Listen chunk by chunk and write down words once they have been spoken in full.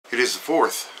is the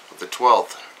 4th of the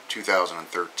 12th,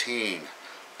 2013.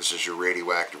 This is your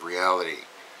Radioactive Reality.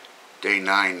 Day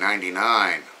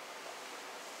 999.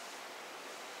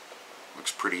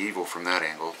 Looks pretty evil from that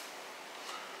angle.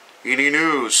 ED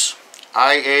News.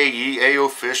 IAEA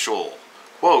official.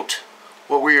 Quote,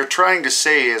 "What we are trying to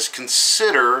say is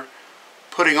consider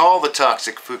putting all the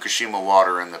toxic Fukushima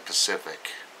water in the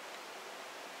Pacific.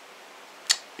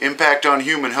 Impact on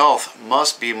human health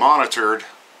must be monitored.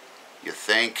 You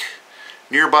think?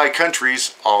 Nearby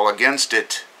countries all against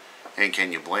it. And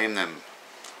can you blame them?"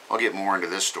 I'll get more into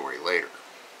this story later.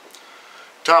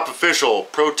 Top official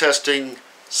protesting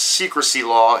secrecy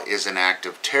law is an act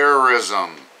of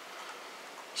terrorism.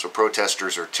 So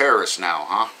protesters are terrorists now,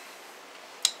 huh?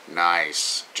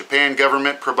 Nice. Japan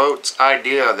government promotes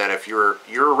idea that if you're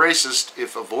a racist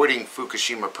if avoiding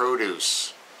Fukushima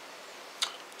produce.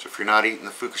 So if you're not eating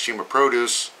the Fukushima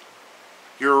produce,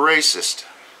 you're a racist.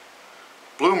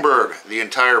 Bloomberg, the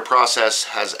entire process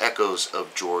has echoes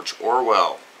of George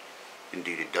Orwell.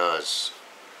 Indeed it does.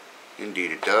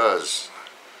 Indeed it does.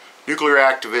 Nuclear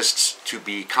activists to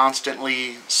be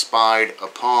constantly spied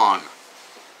upon.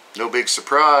 No big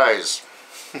surprise.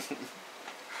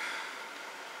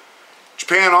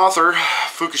 Japan author,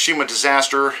 Fukushima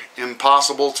disaster,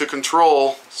 impossible to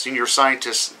control. Senior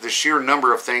scientists, the sheer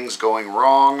number of things going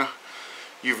wrong.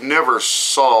 You've never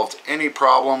solved any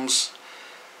problems.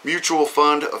 Mutual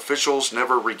fund officials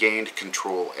never regained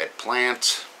control at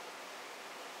plant.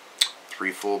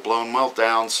 3 full-blown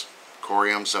meltdowns.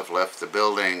 Coriums have left the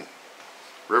building.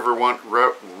 River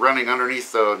running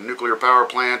underneath the nuclear power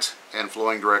plant and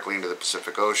flowing directly into the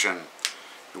Pacific Ocean.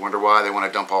 You wonder why they want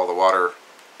to dump all the water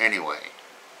anyway.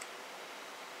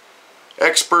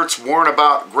 Experts warn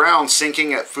about ground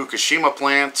sinking at Fukushima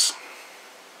plants.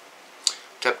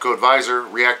 TEPCO advisor,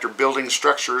 reactor building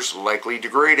structures likely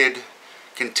degraded.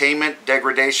 Containment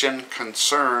degradation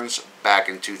concerns back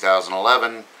in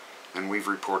 2011. And we've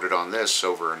reported on this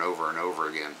over and over and over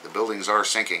again. The buildings are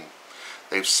sinking.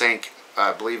 They've sank,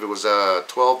 I believe it was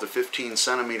 12 to 15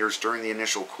 centimeters during the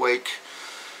initial quake.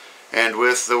 And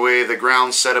with the way the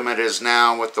ground sediment is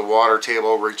now, with the water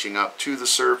table reaching up to the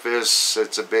surface,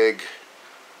 it's a big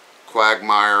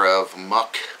quagmire of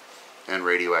muck and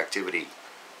radioactivity.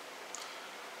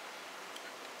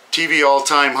 TV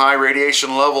all-time high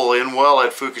radiation level in well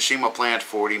at Fukushima plant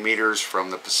 40 meters from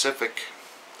the Pacific.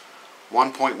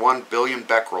 1.1 billion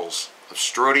becquerels of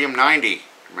strontium-90.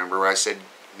 Remember I said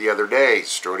the other day,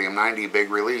 strontium-90 big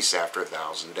release after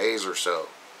 1,000 days or so.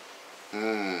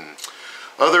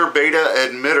 Other beta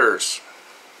emitters.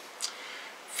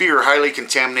 Fear highly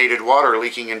contaminated water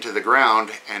leaking into the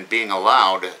ground and being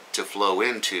allowed to flow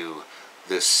into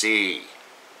the sea.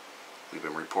 We've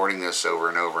been reporting this over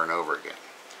and over and over again.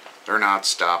 They're not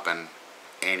stopping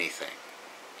anything.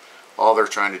 All they're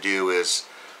trying to do is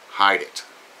hide it.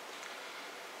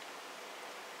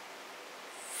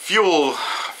 Fuel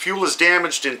is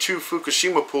damaged in 2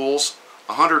 Fukushima pools,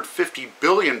 150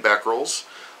 billion becquerels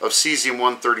of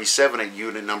cesium-137 at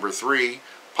unit number 3.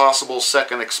 Possible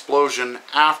second explosion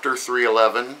after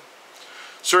 3/11.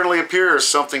 Certainly appears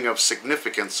something of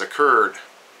significance occurred.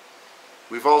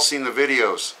 We've all seen the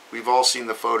videos. We've all seen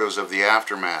the photos of the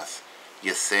aftermath.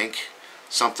 You think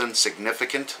something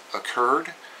significant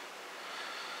occurred?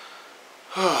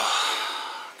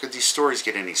 Could these stories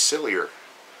get any sillier?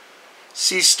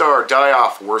 Sea star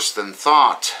die-off worse than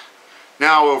thought.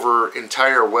 Now over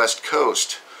entire west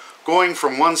coast. Going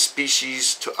from one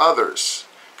species to others.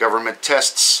 Government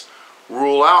tests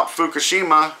rule out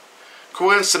Fukushima.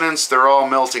 Coincidence they're all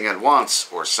melting at once,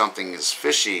 or something is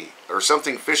fishy, or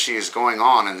something fishy is going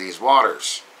on in these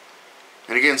waters.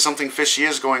 And again, something fishy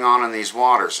is going on in these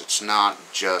waters. It's not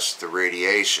just the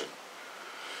radiation.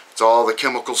 It's all the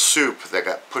chemical soup that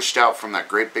got pushed out from that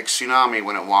great big tsunami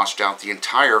when it washed out the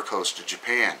entire coast of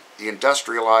Japan, the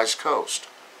industrialized coast.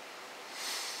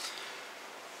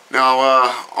 Now,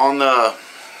 on the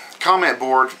comment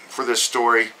board for this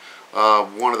story,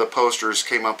 one of the posters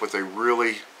came up with a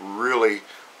really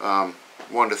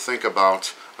one to think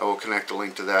about. I will connect a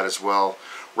link to that as well.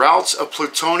 Routes of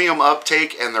plutonium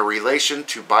uptake and the relation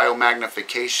to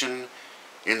biomagnification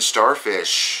in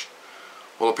starfish.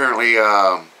 Well, apparently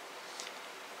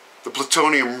the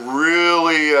plutonium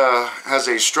really has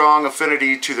a strong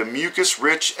affinity to the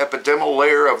mucus-rich epidermal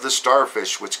layer of the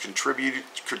starfish, which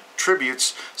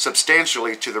contributes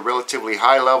substantially to the relatively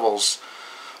high levels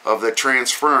of the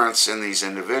transference in these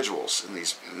individuals, in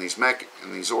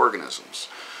these organisms.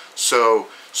 So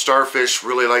starfish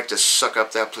really like to suck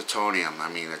up that plutonium. I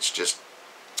mean, it's just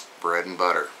bread and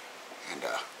butter, and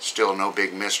still no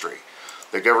big mystery.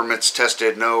 The government's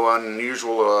tested no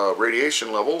unusual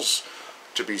radiation levels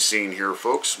to be seen here,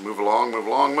 folks. Move along, move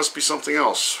along. Must be something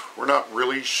else. We're not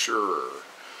really sure.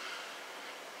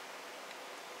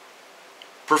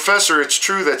 Professor, it's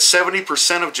true that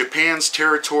 70% of Japan's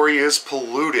territory is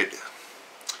polluted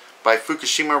by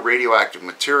Fukushima radioactive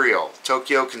material.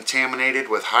 Tokyo contaminated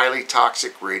with highly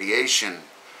toxic radiation.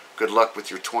 Good luck with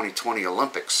your 2020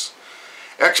 Olympics.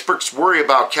 Experts worry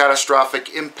about catastrophic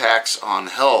impacts on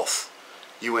health.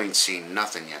 You ain't seen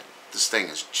nothing yet. This thing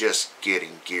is just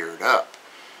getting geared up.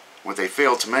 What they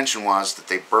failed to mention was that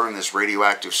they burned this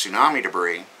radioactive tsunami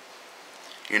debris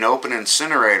in open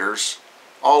incinerators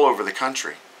all over the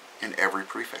country, in every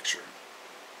prefecture.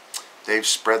 They've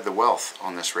spread the wealth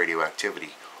on this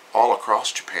radioactivity all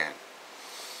across Japan.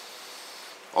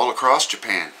 All across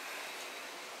Japan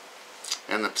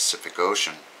and the Pacific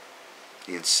Ocean.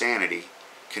 The insanity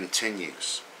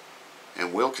continues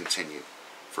and will continue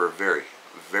for a very,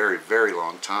 very, very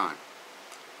long time.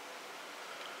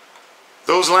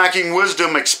 Those lacking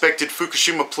wisdom expected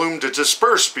Fukushima plume to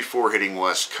disperse before hitting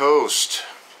West Coast.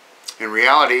 In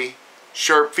reality,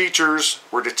 sharp features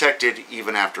were detected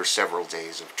even after several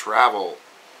days of travel.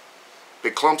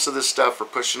 Big clumps of this stuff are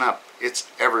pushing up. It's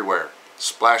everywhere,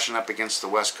 splashing up against the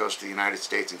west coast of the United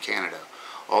States and Canada,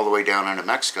 all the way down into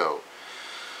Mexico.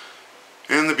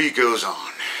 And the beat goes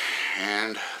on.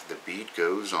 And the beat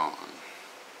goes on.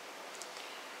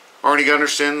 Arnie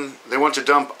Gunderson, they want to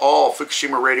dump all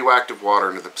Fukushima radioactive water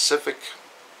into the Pacific.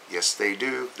 Yes, they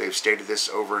do. They've stated this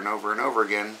over and over and over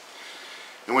again.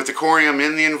 And with the corium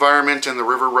in the environment and the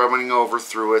river running over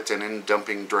through it and then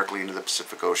dumping directly into the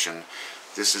Pacific Ocean,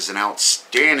 this is an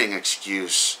outstanding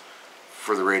excuse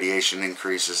for the radiation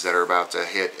increases that are about to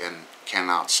hit and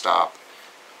cannot stop.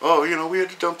 Oh, you know, we had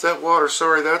to dump that water.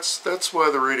 Sorry, that's why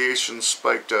the radiation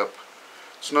spiked up.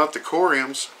 It's not the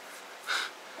coriums.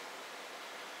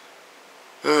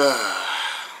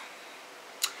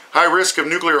 High risk of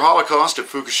nuclear holocaust at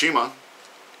Fukushima.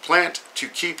 Plant to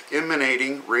keep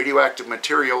emanating radioactive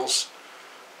materials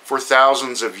for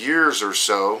thousands of years or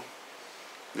so.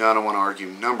 Now, I don't want to argue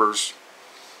numbers,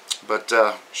 but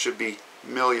should be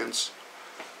millions.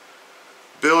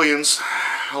 Billions.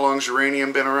 How long's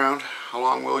uranium been around? How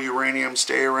long will uranium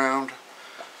stay around?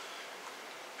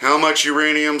 How much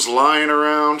uranium's lying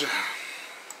around?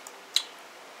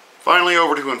 Finally,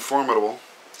 over to Informative.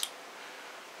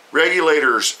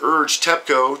 Regulators urge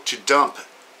TEPCO to dump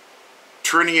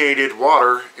tritiated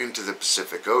water into the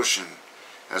Pacific Ocean,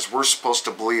 as we're supposed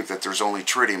to believe that there's only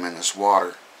tritium in this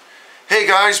water. Hey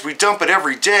guys, we dump it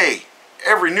every day.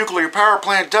 Every nuclear power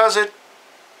plant does it.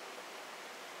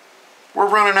 We're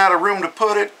running out of room to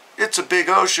put it. It's a big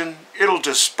ocean. It'll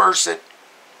disperse it.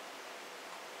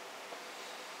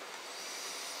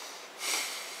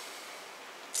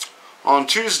 On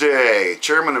Tuesday,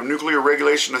 Chairman of Nuclear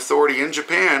Regulation Authority in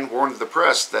Japan warned the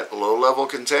press that low-level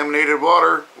contaminated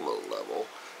water,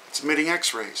 it's emitting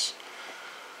X-rays,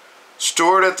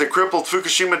 stored at the crippled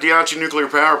Fukushima Daiichi nuclear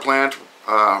power plant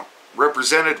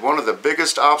represented one of the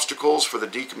biggest obstacles for the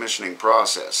decommissioning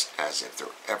process, as if they're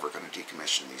ever going to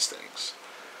decommission these things.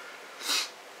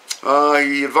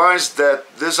 He advised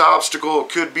that this obstacle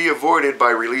could be avoided by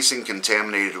releasing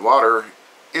contaminated water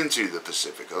into the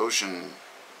Pacific Ocean.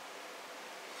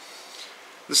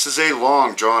 This is a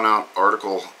long, drawn-out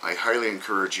article I highly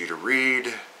encourage you to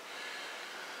read.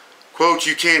 Quote,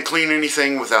 you can't clean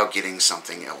anything without getting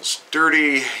something else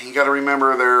dirty. You got to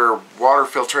remember their water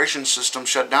filtration system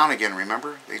shut down again,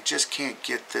 remember? They just can't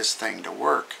get this thing to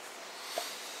work.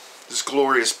 This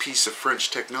glorious piece of French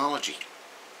technology.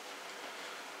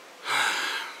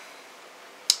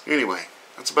 Anyway,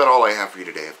 that's about all I have for you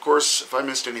today. Of course, if I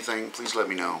missed anything, please let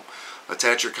me know.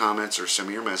 Attach your comments or send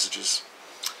me your messages.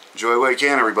 Enjoy what you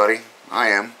can, everybody. I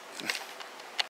am.